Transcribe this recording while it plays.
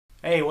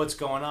Hey, what's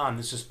going on?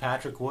 This is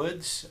Patrick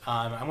Woods.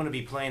 I'm going to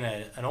be playing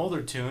an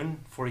older tune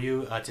for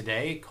you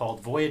today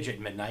called Voyage at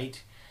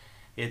Midnight.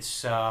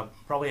 It's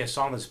probably a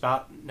song that's it's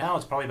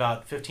probably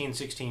about 15,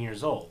 16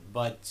 years old,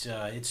 but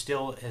it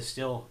still has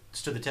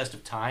stood the test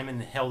of time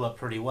and held up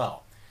pretty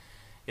well.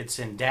 It's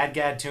in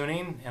dadgad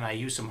tuning, and I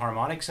use some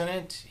harmonics in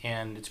it,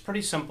 and it's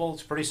pretty simple.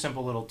 It's a pretty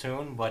simple little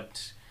tune,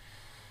 but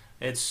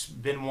it's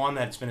been one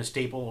that's been a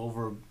staple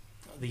over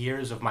the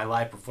years of my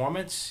live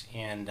performance,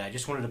 and I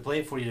just wanted to play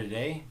it for you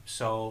today.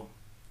 So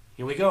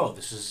here we go.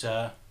 This is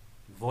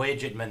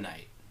Voyage at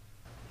Midnight.